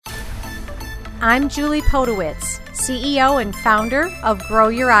I'm Julie Podowitz, CEO and founder of Grow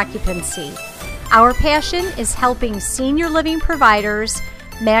Your Occupancy. Our passion is helping senior living providers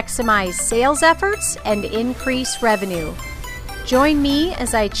maximize sales efforts and increase revenue. Join me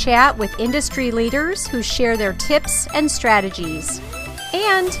as I chat with industry leaders who share their tips and strategies.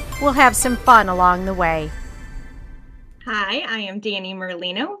 And we'll have some fun along the way. Hi, I am Dani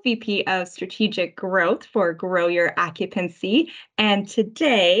Merlino, VP of Strategic Growth for Grow Your Occupancy. And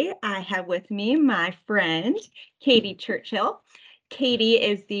today I have with me my friend, Katie Churchill. Katie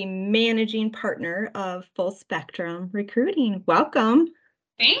is the managing partner of Full Spectrum Recruiting. Welcome.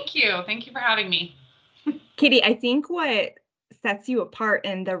 Thank you. Thank you for having me. Katie, I think what sets you apart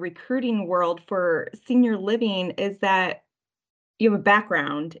in the recruiting world for senior living is that you have a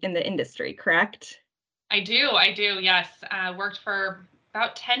background in the industry, correct? I do. Yes. Worked for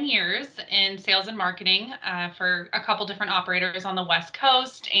about 10 years in sales and marketing for a couple different operators on the West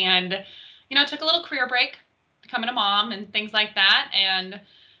Coast, and, took a little career break, becoming a mom and things like that. And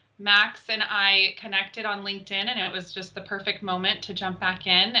Max and I connected on LinkedIn, and it was just the perfect moment to jump back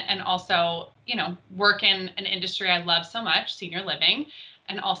in and also, work in an industry I love so much, senior living,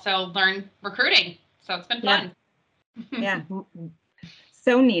 and also learn recruiting. So it's been fun. Yeah.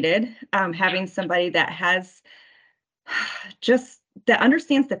 So needed, having somebody that has that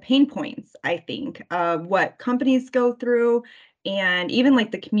understands the pain points, I think, of what companies go through and even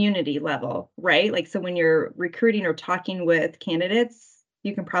like the community level, right? Like, so when you're recruiting or talking with candidates,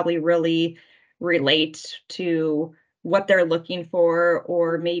 you can probably really relate to what they're looking for,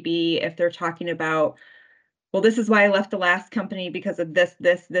 or maybe if they're talking about, well, this is why I left the last company because of this,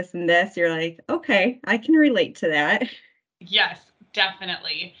 and this, you're like, okay, I can relate to that. Yes,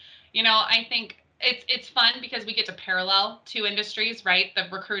 definitely. I think it's fun because we get to parallel two industries, right? The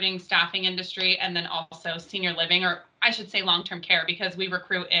recruiting staffing industry, and then also senior living, or I should say long-term care, because we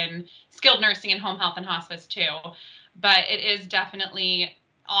recruit in skilled nursing and home health and hospice too. But it is definitely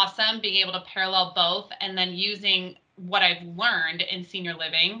awesome being able to parallel both, and then using what I've learned in senior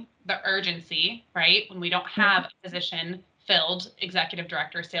living, the urgency, right? When we don't have a position filled, executive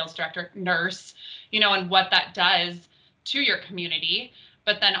director, sales director, nurse, and what that does to your community,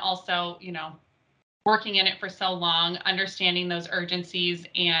 but then also, working in it for so long, understanding those urgencies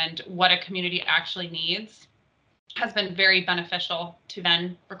and what a community actually needs has been very beneficial to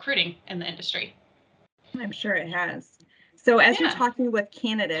then recruiting in the industry. I'm sure it has. So as you're talking with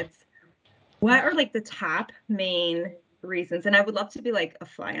candidates, what are like the top main reasons? And I would love to be like a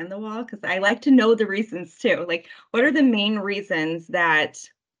fly on the wall, because I like to know the reasons too. Like, what are the main reasons that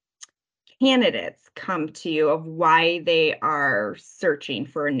candidates come to you of why they are searching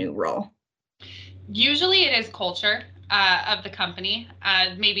for a new role? Usually it is culture of the company.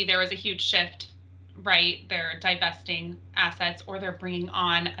 Maybe there was a huge shift, right? They're divesting assets, or they're bringing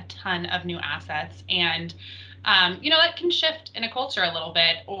on a ton of new assets. And, that can shift in a culture a little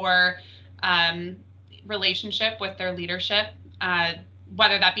bit, or relationship with their leadership,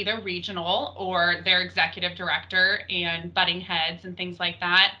 whether that be their regional or their executive director, and butting heads and things like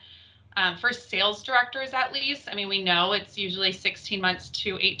that. For sales directors, at least, we know it's usually 16 months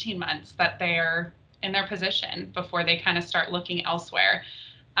to 18 months that they're in their position before they kind of start looking elsewhere.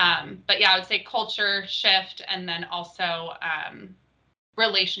 But yeah, I would say culture shift, and then also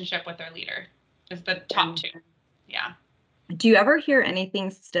relationship with their leader is the top two. Yeah. Do you ever hear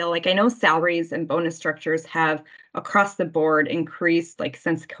anything still? Like, I know salaries and bonus structures have across the board increased like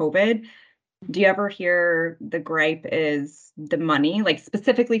since COVID. Do you ever hear the gripe is the money, like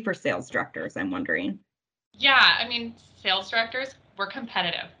specifically for sales directors? I'm wondering. Yeah, sales directors, we're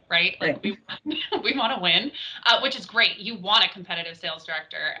competitive, right? Like we want to win, which is great. You want a competitive sales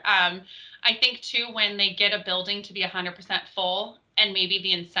director. I think too, when they get a building to be 100% full, and maybe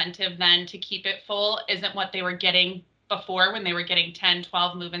the incentive then to keep it full isn't what they were getting before, when they were getting 10,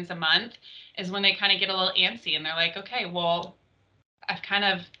 12 move-ins a month, is when they kind of get a little antsy, and they're like, okay, well, I've kind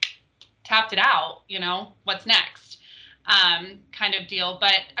of tapped it out, what's next? Kind of deal.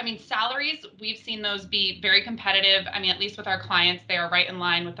 But salaries, we've seen those be very competitive. At least with our clients, they are right in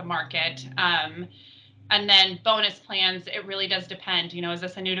line with the market. And then bonus plans, it really does depend. Is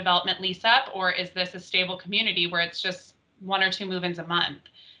this a new development lease up, or is this a stable community where it's just 1 or 2 move-ins a month?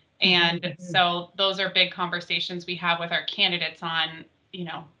 And so those are big conversations we have with our candidates on,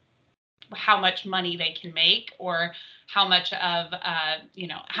 how much money they can make, or how much of,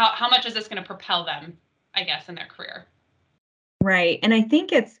 how much is this going to propel them, I guess, in their career. Right. And I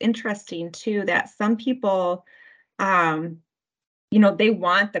think it's interesting too that some people, they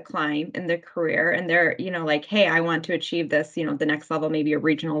want the climb in their career, and they're, like, hey, I want to achieve this, the next level, maybe a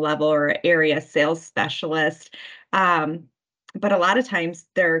regional level or area sales specialist. but a lot of times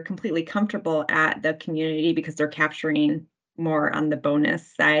they're completely comfortable at the community because they're capturing more on the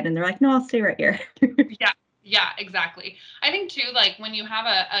bonus side, and they're like, no, I'll stay right here. Yeah. Yeah, exactly. I think too, like when you have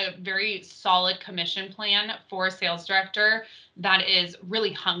a very solid commission plan for a sales director that is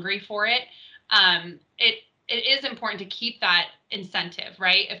really hungry for it, it is important to keep that incentive,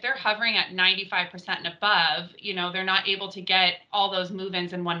 right? If they're hovering at 95% and above, they're not able to get all those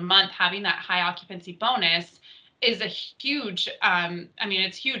move-ins in 1 month. Having that high occupancy bonus is a huge,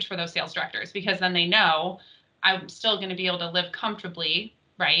 it's huge for those sales directors, because then they know I'm still going to be able to live comfortably,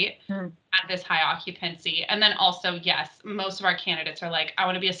 right? Mm. At this high occupancy. And then also, yes, most of our candidates are like, I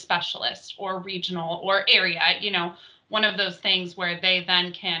want to be a specialist or regional or area, one of those things where they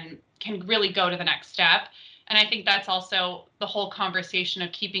then can really go to the next step. And I think that's also the whole conversation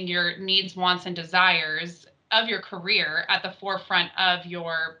of keeping your needs, wants, and desires of your career at the forefront of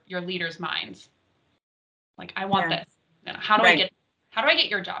your leaders' minds. Like, I want Yeah. this. How do Right. how do I get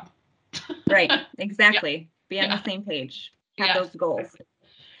your job? Right. Yeah. Exactly. Be on Yeah. the same page. Have Yes. those goals.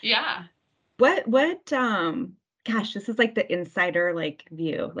 Yeah. What gosh, this is like the insider like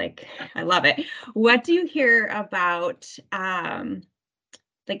view. Like I love it. What do you hear about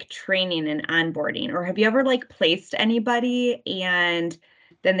like training and onboarding? Or have you ever like placed anybody and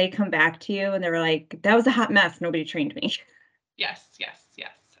then they come back to you and they're like, that was a hot mess. Nobody trained me. Yes, yes,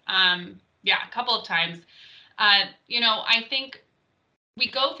 yes. Yeah, a couple of times. I think we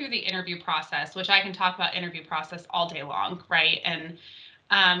go through the interview process, which I can talk about interview process all day long, right? And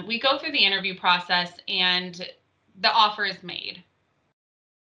we go through the interview process and the offer is made.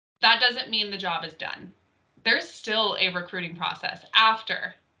 That doesn't mean the job is done. There's still a recruiting process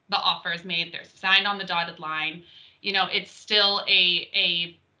after the offer is made. They're signed on the dotted line. It's still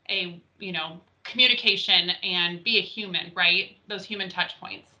a communication and be a human, right? Those human touch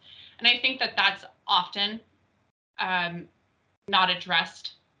points. And I think that that's often not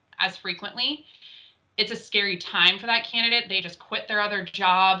addressed as frequently. It's a scary time for that candidate. They just quit their other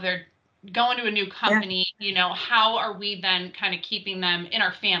job. They're going to a new Yeah. company. How are we then kind of keeping them in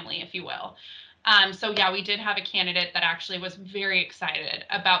our family, if you will? So yeah, we did have a candidate that actually was very excited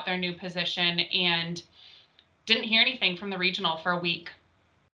about their new position and didn't hear anything from the regional for a week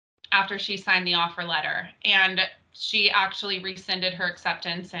after she signed the offer letter. And she actually rescinded her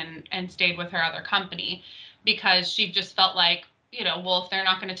acceptance and stayed with her other company because she just felt like, well, if they're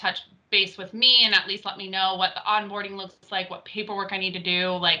not going to touch base with me and at least let me know what the onboarding looks like, what paperwork I need to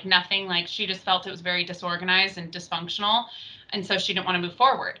do, like nothing, like she just felt it was very disorganized and dysfunctional. And so she didn't want to move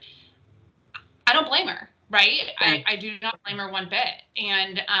forward. I don't blame her, right? Yeah. I do not blame her one bit.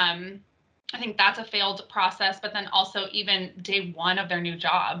 And I think that's a failed process. But then also, even day one of their new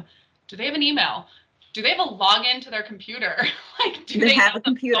job, do they have an email? Do they have a login to their computer? Like, do They they have know a the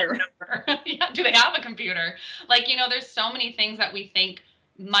phone computer. number? Yeah, do they have a computer? Like, there's so many things that we think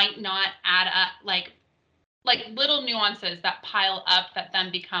might not add up, like little nuances that pile up that then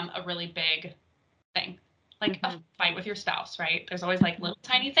become a really big thing. Like a fight with your spouse, right? There's always like little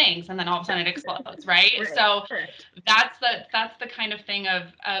tiny things, and then all of a sudden it explodes, right? Right. So Correct. that's the kind of thing of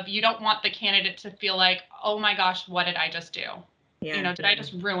you don't want the candidate to feel like, oh my gosh, what did I just do? Yeah. Did I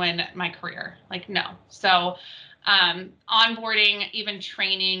just ruin my career? Like, no. So onboarding, even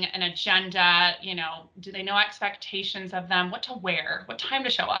training, an agenda, do they know expectations of them, what to wear, what time to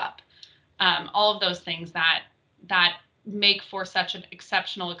show up? All of those things that make for such an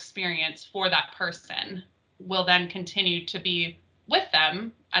exceptional experience for that person will then continue to be with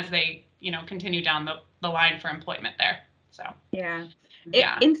them as they, continue down the line for employment there. So, Yeah.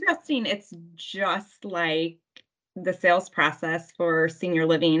 yeah. Interesting. It's just like the sales process for senior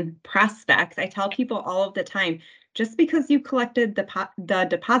living prospects. I tell people all of the time, just because you collected the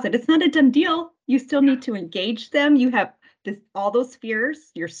deposit, it's not a done deal. You still need to engage them. You have all those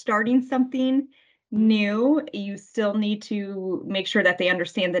fears. You're starting something new. You still need to make sure that they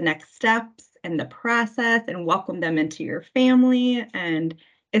understand the next steps and the process and welcome them into your family. And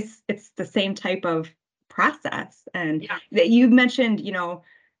it's the same type of process. And Yeah. that you mentioned,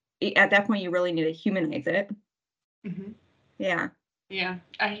 at that point you really need to humanize it. Mm-hmm. Yeah. Yeah.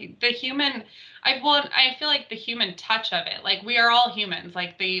 I feel like the human touch of it, like we are all humans,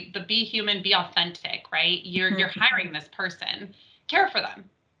 like the be human, be authentic, right? You're hiring this person, care for them,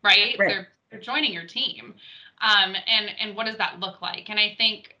 right? Right. They're joining your team. And what does that look like? And I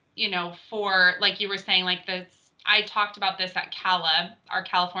think, for like you were saying, like this, I talked about this at CALA, our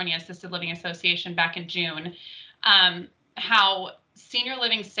California Assisted Living Association, back in June, how senior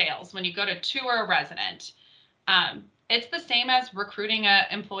living sales, when you go to tour a resident, It's the same as recruiting an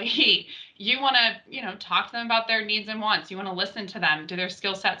employee. You want to, talk to them about their needs and wants. You want to listen to them. Do their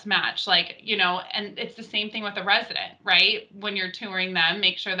skill sets match? And it's the same thing with a resident, right? When you're touring them,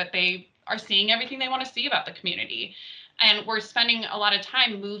 make sure that they are seeing everything they want to see about the community. And we're spending a lot of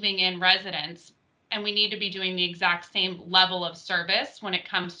time moving in residents, and we need to be doing the exact same level of service when it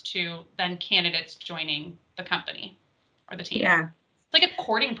comes to then candidates joining the company or the team. Yeah. It's like a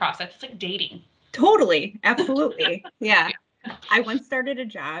courting process. It's like dating. Totally. Absolutely. Yeah. I once started a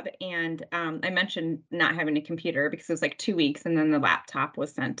job, and I mentioned not having a computer because it was like 2 weeks, and then the laptop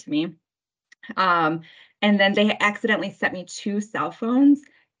was sent to me. And then they accidentally sent me 2 cell phones,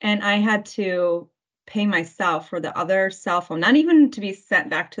 and I had to pay myself for the other cell phone, not even to be sent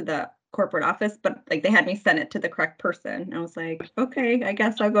back to the corporate office, but like they had me send it to the correct person. I was like, okay, I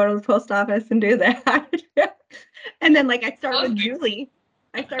guess I'll go to the post office and do that. And then like I started with Julie.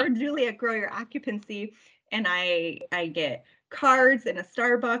 I started Julie at Grow Your Occupancy, and I get cards and a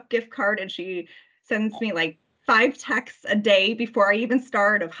Starbucks gift card, and she sends me like 5 texts a day before I even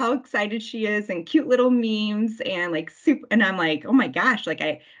start of how excited she is, and cute little memes, and like super. And I'm like, oh my gosh, like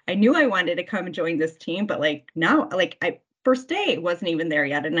I knew I wanted to come and join this team, but like now, like first day wasn't even there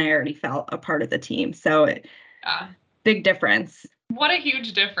yet, and I already felt a part of the team. So big difference. What a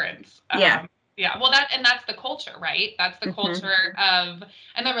huge difference. Yeah. Yeah. Well, that's the culture, right? That's the culture of,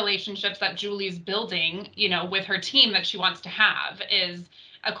 and the relationships that Julie's building, with her team that she wants to have is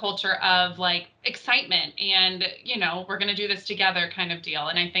a culture of like excitement and, we're going to do this together kind of deal.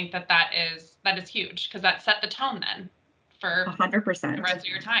 And I think that is huge, because that set the tone then for 100% the rest of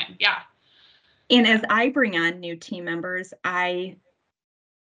your time. Yeah. And as I bring on new team members, I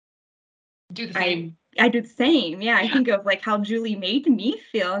do the same. I do the same. Yeah. I think of like how Julie made me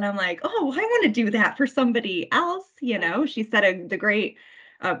feel, and I'm like, oh, I want to do that for somebody else. She set the great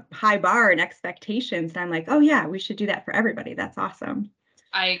high bar and expectations. And I'm like, oh yeah, we should do that for everybody. That's awesome.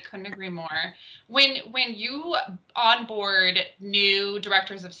 I couldn't agree more. When you onboard new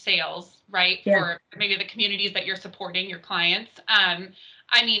directors of sales, right, for maybe the communities that you're supporting, your clients,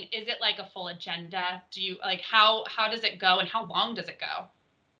 I mean, is it like a full agenda? Do you like how does it go, and how long does it go?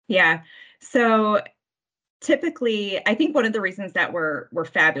 Yeah. So typically, I think one of the reasons that we're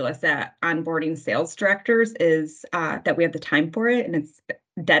fabulous at onboarding sales directors is that we have the time for it, and it's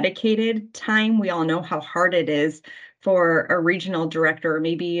dedicated time. We all know how hard it is for a regional director, or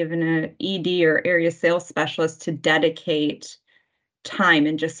maybe even an ED or area sales specialist, to dedicate time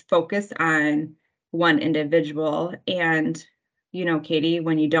and just focus on one individual. And, Katie,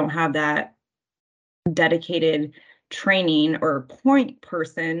 when you don't have that dedicated training or point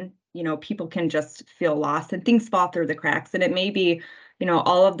person, people can just feel lost and things fall through the cracks. And it may be,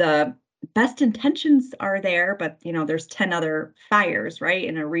 all of the best intentions are there, but there's 10 other fires, right?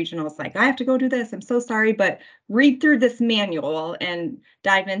 And a regional is like, I have to go do this. I'm so sorry, but read through this manual and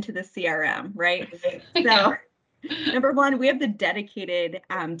dive into the CRM, right? So number one, we have the dedicated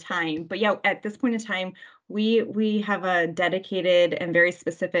time, but yeah, at this point in time, we have a dedicated and very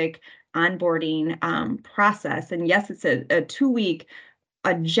specific onboarding process. And yes, it's a 2-week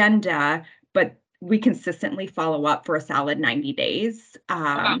agenda, but we consistently follow up for a solid 90 days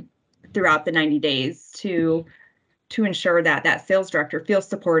throughout the 90 days to ensure that that sales director feels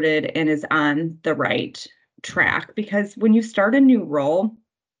supported and is on the right track. Because when you start a new role,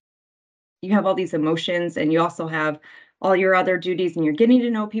 you have all these emotions, and you also have all your other duties, and you're getting to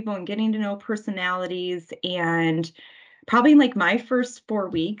know people and getting to know personalities. And probably like my first 4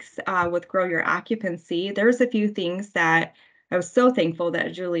 weeks with Grow Your Occupancy, there's a few things that I was so thankful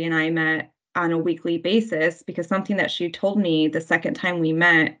that Julie and I met on a weekly basis, because something that she told me the second time we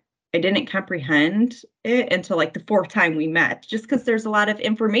met, I didn't comprehend it until like the 4th time we met, just because there's a lot of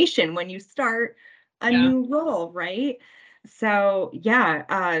information when you start a new role, right? So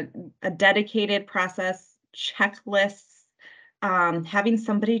yeah, a dedicated process, checklists, having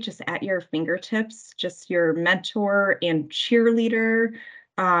somebody just at your fingertips, just your mentor and cheerleader,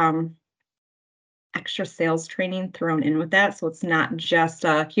 extra sales training thrown in with that. So it's not just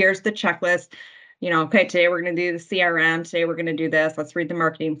here's the checklist, okay, today we're going to do the CRM, today we're going to do this, let's read the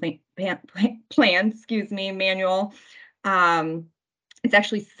marketing plan, manual. It's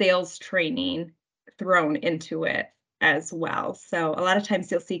actually sales training thrown into it as well. So a lot of times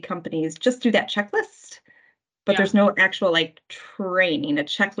you'll see companies just do that checklist, but there's no actual like training. A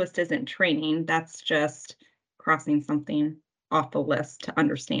checklist isn't training. That's just crossing something off the list to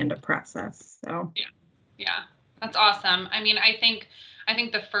understand a process. So yeah, that's awesome. I mean, I think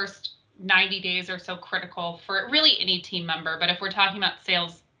the first 90 days are so critical for really any team member, but if we're talking about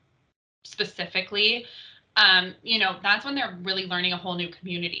sales specifically, That's when they're really learning a whole new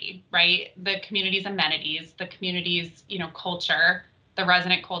community, right? The community's amenities, the community's, culture, the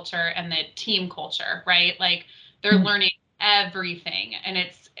resident culture, and the team culture, right? Like they're learning everything, and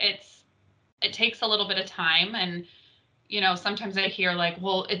it takes a little bit of time. And sometimes I hear like,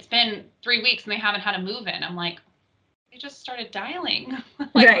 well, it's been 3 weeks and they haven't had a move in. I'm like, they just started dialing.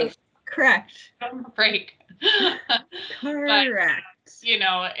 Like, right. Correct. Give them a break. Correct. But,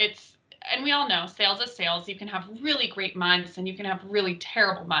 and we all know sales is sales. You can have really great months and you can have really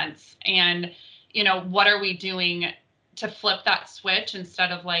terrible months. And, what are we doing to flip that switch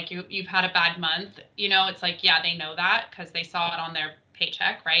instead of like you've had a bad month? It's like, yeah, they know that because they saw it on their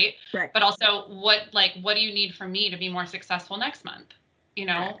paycheck, right? Right. But also what do you need from me to be more successful next month?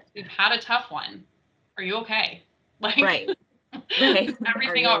 You've had a tough one. Are you okay? Like, right. Right.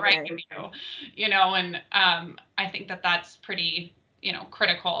 everything all right with you? And I think that's pretty,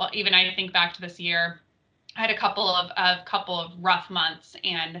 critical. Even I think back to this year, I had a couple of rough months,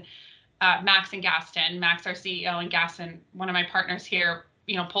 and Max and Gaston, Max, our CEO, and Gaston, one of my partners here,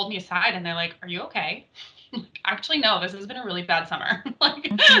 pulled me aside and they're like, "Are you okay?" Actually, no, this has been a really bad summer. And I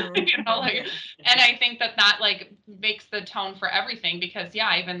think that like makes the tone for everything because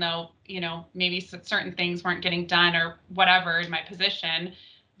yeah, even though, maybe certain things weren't getting done or whatever in my position,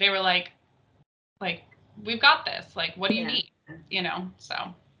 they were like, we've got this. Like, what do you need? So.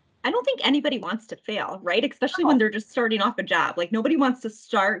 I don't think anybody wants to fail, right? Especially when they're just starting off a job. Like nobody wants to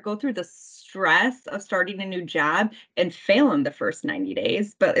go through the stress of starting a new job and fail in the first 90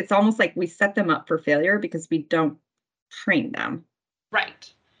 days. But it's almost like we set them up for failure because we don't train them.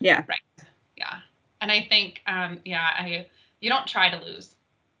 Right. Yeah. Right. Yeah. And I think, you don't try to lose.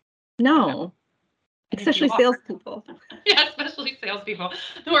 No. Especially salespeople. Yeah, especially salespeople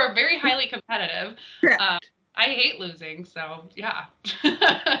who are very highly competitive. Correct. I hate losing, so yeah.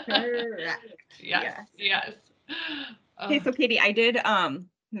 Correct. Yes. Okay, so Katie, I did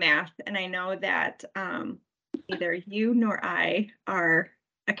math, and I know that neither you nor I are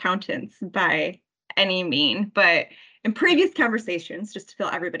accountants by any mean, but in previous conversations, just to fill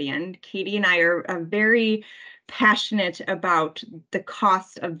everybody in, Katie and I are very passionate about the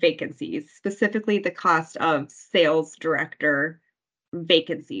cost of vacancies, specifically the cost of sales director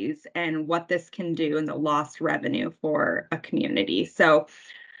vacancies and what this can do in the lost revenue for a community. So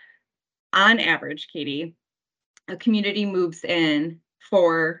on average, Katie, a community moves in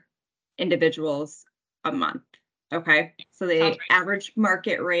 4 individuals a month. Okay. So the average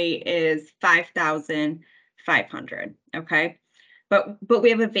market rate is 5,500. Okay. But we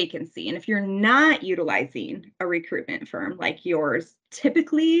have a vacancy. And if you're not utilizing a recruitment firm like yours,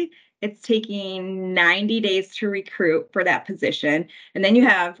 typically it's taking 90 days to recruit for that position. And then you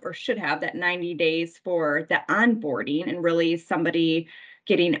have, or should have, that 90 days for the onboarding and really somebody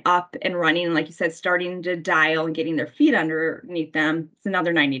getting up and running, like you said, starting to dial and getting their feet underneath them. It's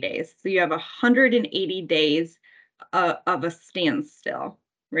another 90 days. So you have 180 days of a standstill,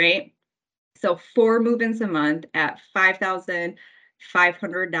 right? So 4 move-ins a month at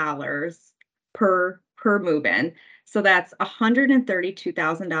 $5,500 per move-in. So that's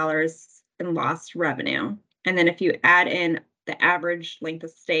 $132,000 in lost revenue. And then if you add in the average length of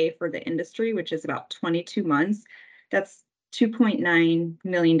stay for the industry, which is about 22 months, that's $2.9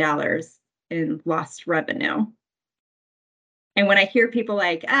 million in lost revenue. And when I hear people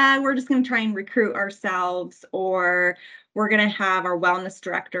like, we're just going to try and recruit ourselves, or we're going to have our wellness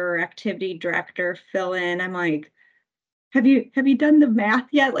director or activity director fill in, I'm like, have you done the math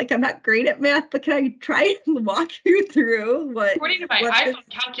yet? Like, I'm not great at math, but can I try and walk you through according to my iPhone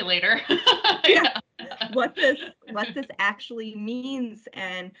calculator? what this actually means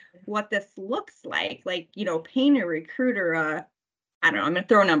and what this looks like. Like, paying a recruiter, I don't know, I'm going to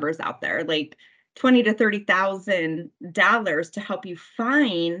throw numbers out there, like $20,000 to $30,000 to help you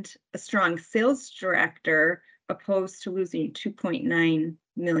find a strong sales director, opposed to losing $2.9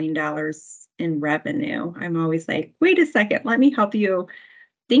 million in revenue. I'm always like, wait a second, let me help you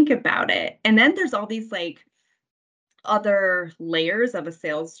think about it. And then there's all these like other layers of a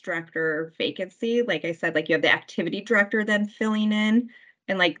sales director vacancy. Like I said, like you have the activity director then filling in,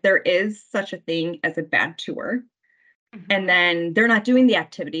 and like there is such a thing as a bad tour. And then they're not doing the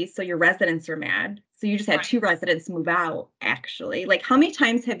activities, so your residents are mad. So you just had 2 residents move out, actually. Like, how many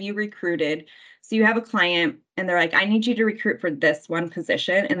times have you recruited? So you have a client and they're like, I need you to recruit for this one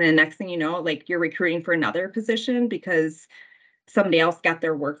position. And then next thing you know, like you're recruiting for another position because somebody else got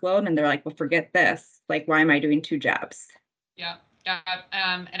their workload and they're like, well, forget this. Like, why am I doing 2 jobs? Yeah.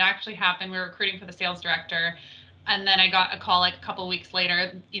 It actually happened. We were recruiting for the sales director. And then I got a call like a couple of weeks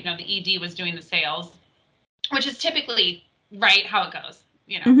later, the ED was doing the sales, which is typically how it goes,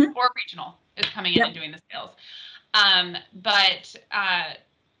 or regional is coming in and doing the sales. But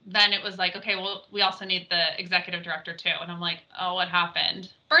then it was like, okay, well, we also need the executive director too. And I'm like, oh, what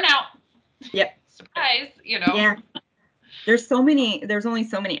happened? Burnout. Yep. Surprise, you know? Yeah. There's only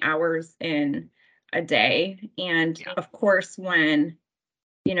so many hours in a day. And of course, when,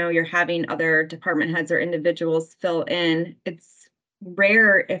 you're having other department heads or individuals fill in, it's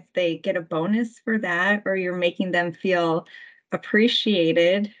rare if they get a bonus for that, or you're making them feel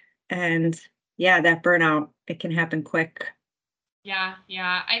appreciated. And that burnout, it can happen quick. Yeah.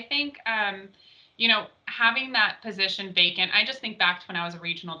 I think, having that position vacant, I just think back to when I was a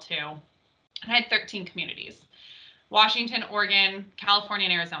regional too. I had 13 communities, Washington, Oregon, California,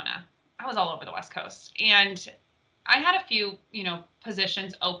 and Arizona. I was all over the West Coast. And I had a few,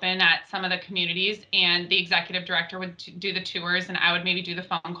 positions open at some of the communities, and the executive director would do the tours, and I would maybe do the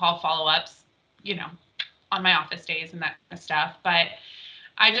phone call follow-ups, on my office days and that kind of stuff. But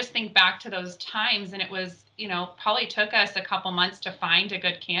I just think back to those times, and it was, probably took us a couple months to find a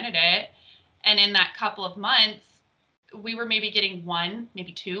good candidate. And in that couple of months, we were maybe getting one,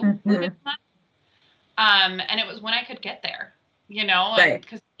 maybe two move-ins a month. And it was when I could get there, Right.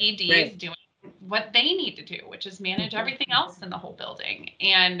 because ED is doing what they need to do, which is manage everything else in the whole building.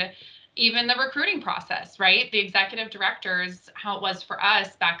 And even the recruiting process, right? The executive directors, how it was for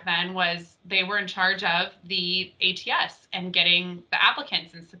us back then was they were in charge of the ATS and getting the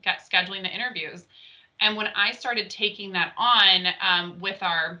applicants and scheduling the interviews. And when I started taking that on with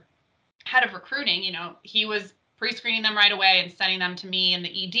our head of recruiting, he was pre-screening them right away and sending them to me and the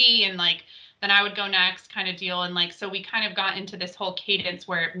ED, and then I would go next kind of deal. And so we kind of got into this whole cadence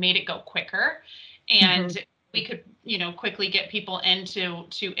where it made it go quicker, and we could, quickly get people into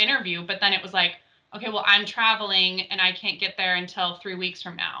to interview. But then it was like, okay, well, I'm traveling and I can't get there until 3 weeks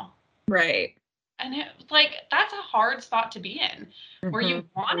from now. Right. And it like, that's a hard spot to be in, where you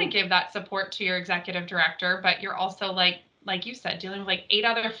want to give that support to your executive director, but you're also like you said, dealing with like 8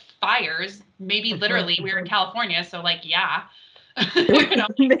 other fires, maybe literally. We were in California, so it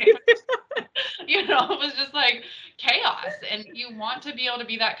was just like chaos. And you want to be able to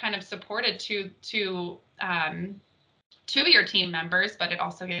be that kind of supported to your team members, but it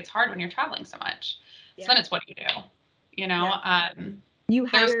also gets hard when you're traveling so much. So then it's what do you do? You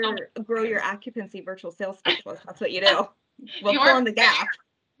hire Grow Your Occupancy virtual sales specialist. That's what you do. We'll fill in the gap.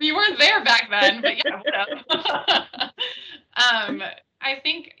 You weren't there back then, but yeah. I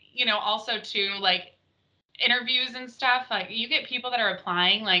think, also too, like interviews and stuff, like you get people that are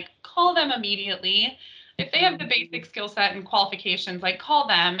applying, like call them immediately. If they have the basic skill set and qualifications, like call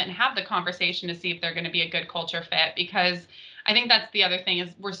them and have the conversation to see if they're going to be a good culture fit. Because I think that's the other thing is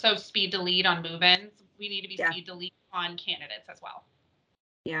we're so speed to lead on move-ins. We need to be speed to lead on candidates as well.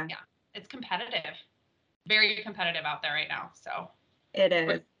 Yeah. It's competitive, very competitive out there right now. So it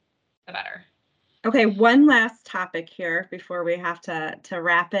is. The better. Okay, one last topic here before we have to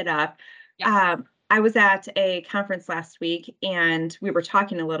wrap it up. I was at a conference last week, and we were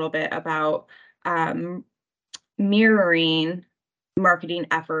talking a little bit about mirroring marketing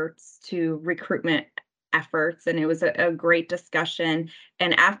efforts to recruitment efforts, and it was a great discussion.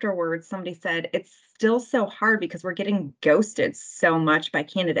 And afterwards, somebody said, it's still so hard because we're getting ghosted so much by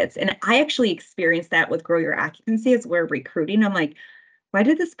candidates. And I actually experienced that with Grow Your Occupancy as we're recruiting. I'm like, why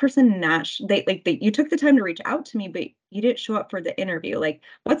did this person not, you took the time to reach out to me, but you didn't show up for the interview. Like,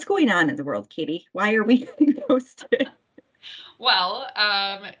 what's going on in the world, Katie? Why are we getting ghosted? Well,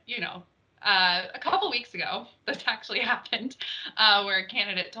 a couple weeks ago, this actually happened, where a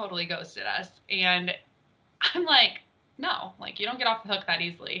candidate totally ghosted us. And I'm like, no, like you don't get off the hook that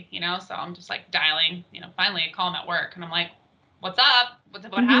easily, So I'm just like dialing, finally I call him at work and I'm like, what's up? What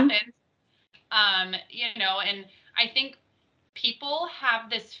happened? And I think people have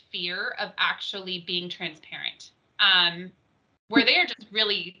this fear of actually being transparent, where they are just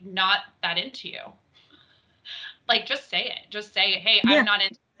really not that into you. Like, just say it. Just say, hey, I'm not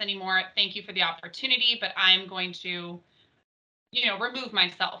into this anymore. Thank you for the opportunity, but I'm going to, remove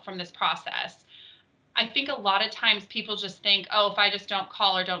myself from this process. I think a lot of times people just think, oh, if I just don't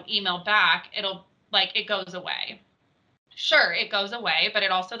call or don't email back, it goes away. Sure, it goes away, but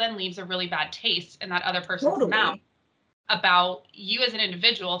it also then leaves a really bad taste in that other person's mouth about you as an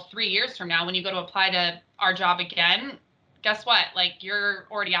individual 3 years from now when you go to apply to our job again. Guess what? Like, you're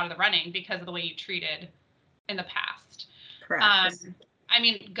already out of the running because of the way you treated in the past. Correct. I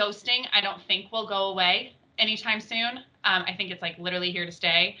mean, ghosting, I don't think will go away anytime soon. I think it's like literally here to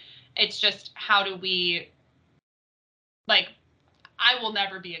stay. It's just, how do we, I will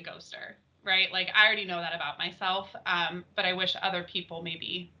never be a ghoster, right? Like, I already know that about myself. But I wish other people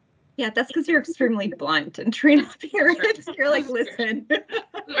maybe. Yeah, that's because you're extremely blunt and transparent. You're like, listen.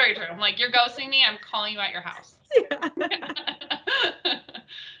 It's very true. I'm like, you're ghosting me. I'm calling you at your house. Yeah.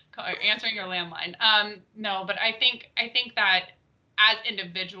 Answering your landline. No, but I think that as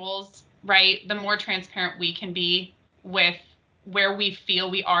individuals, right, the more transparent we can be with where we feel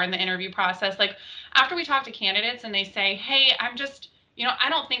we are in the interview process. Like after we talk to candidates and they say, hey, I'm just, I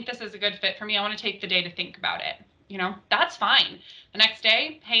don't think this is a good fit for me. I want to take the day to think about it. That's fine. The next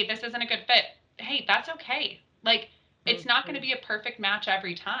day, hey, this isn't a good fit. Hey, that's okay. Like it's not going to be a perfect match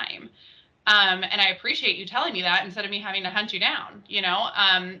every time. And I appreciate you telling me that instead of me having to hunt you down,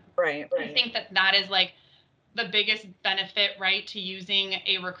 Right. I think that is like the biggest benefit, right, to using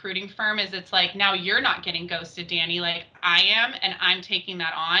a recruiting firm is it's like, now you're not getting ghosted, Dani, like I am, and I'm taking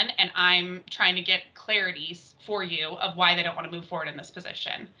that on and I'm trying to get clarity for you of why they don't want to move forward in this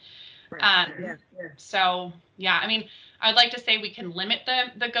position. Right. So yeah, I mean, I'd like to say we can limit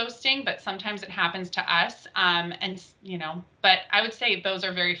the ghosting, but sometimes it happens to us. But I would say those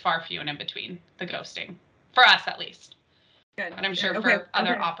are very far few and in between, the ghosting, for us at least. Good. And I'm sure for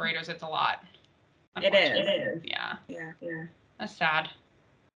other operators, it's a lot. It is. Yeah. Yeah. That's sad.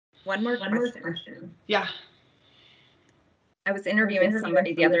 One more question. Yeah. I was interviewing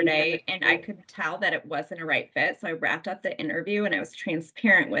somebody the other day and I could tell that it wasn't a right fit. So I wrapped up the interview and I was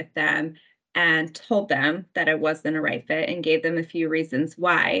transparent with them and told them that it wasn't a right fit and gave them a few reasons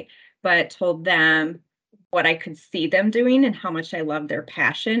why, but told them what I could see them doing and how much I love their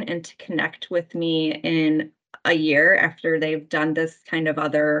passion and to connect with me in a year after they've done this kind of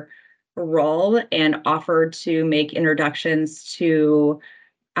other role and offered to make introductions to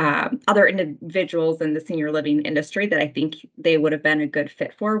other individuals in the senior living industry that I think they would have been a good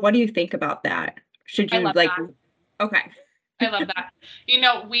fit for. What do you think about that? Should you like, that. Okay. I love that.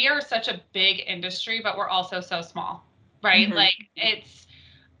 We are such a big industry, but we're also so small, right? Mm-hmm. Like it's,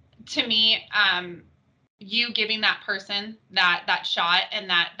 to me, you giving that person that shot and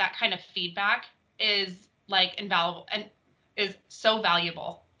that kind of feedback is like invaluable and is so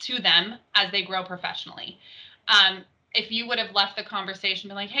valuable to them as they grow professionally. If you would have left the conversation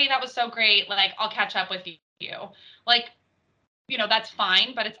be like, hey, that was so great, like I'll catch up with you, like that's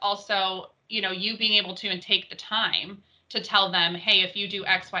fine, but it's also you being able to and take the time to tell them, hey, if you do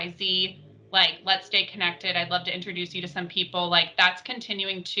XYZ, like let's stay connected, I'd love to introduce you to some people. Like that's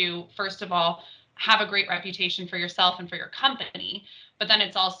continuing to, first of all, have a great reputation for yourself and for your company, but then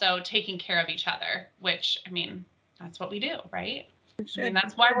it's also taking care of each other, which I mean that's what we do, right? I mean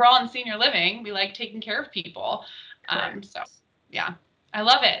that's why we're all in senior living. We like taking care of people. So yeah, I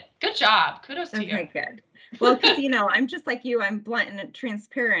love it. Good job. Kudos to you. Okay, good. Well, because I'm just like you, I'm blunt and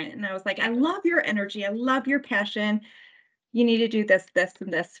transparent. And I was like, I love your energy. I love your passion. You need to do this, this,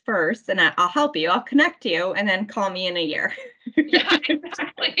 and this first, and I'll help you. I'll connect you, and then call me in a year. Yeah,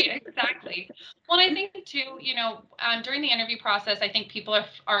 exactly. Well, I think too, during the interview process, I think people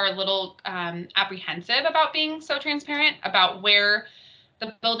are a little apprehensive about being so transparent about where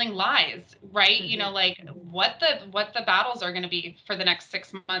the building lies, right? Mm-hmm. Like what the battles are going to be for the next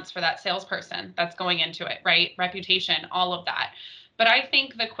 6 months for that salesperson that's going into it, right? Reputation, all of that. But I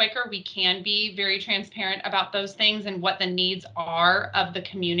think the quicker we can be very transparent about those things and what the needs are of the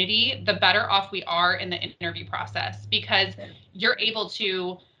community, the better off we are in the interview process, because you're able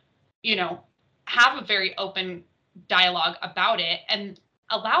to, have a very open dialogue about it and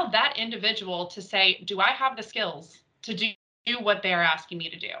allow that individual to say, do I have the skills to do what they're asking me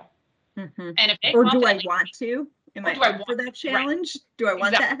to do? Mm-hmm. And if they or do I want to? Am I up for that challenge? Right. Do I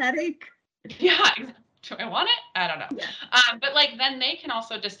want that headache? Yeah. Do I want it? I don't know. Yeah. But like then they can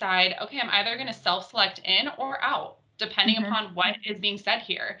also decide, okay, I'm either going to self-select in or out, depending upon what is being said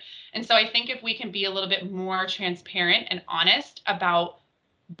here. And so I think if we can be a little bit more transparent and honest about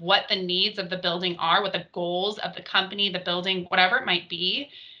what the needs of the building are, what the goals of the company, the building, whatever it might be,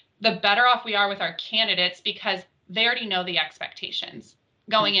 the better off we are with our candidates, because they already know the expectations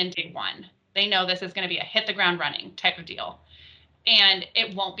going in day one. They know this is going to be a hit the ground running type of deal. And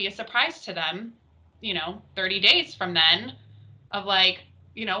it won't be a surprise to them, 30 days from then of like,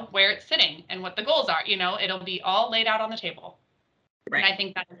 where it's sitting and what the goals are, it'll be all laid out on the table. Right. And I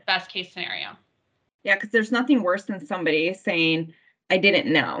think that's the best case scenario. Yeah, because there's nothing worse than somebody saying, I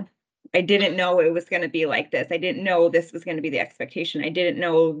didn't know. I didn't know it was going to be like this. I didn't know this was going to be the expectation. I didn't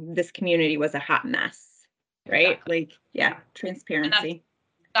know this community was a hot mess. Right? Exactly. Like, yeah, transparency.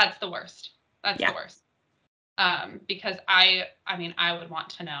 That's the worst. That's the worst. Because I would want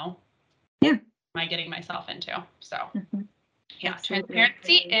to know. Yeah. What am I getting myself into? So yeah, absolutely.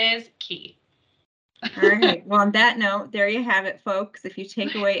 Transparency is key. All right. Well, on that note, there you have it, folks. If you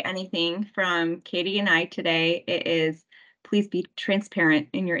take away anything from Katie and I today, it is please be transparent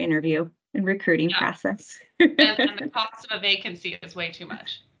in your interview. and recruiting process. And the cost of a vacancy is way too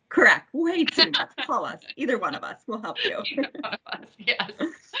much. Correct. Way too much. Call us. Either one of us will help you. Either one of us. Yes.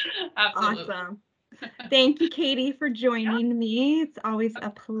 Absolutely. Awesome. Thank you, Katie, for joining me. It's always a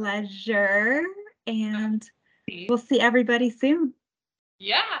pleasure. And we'll see everybody soon.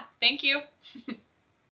 Yeah. Thank you.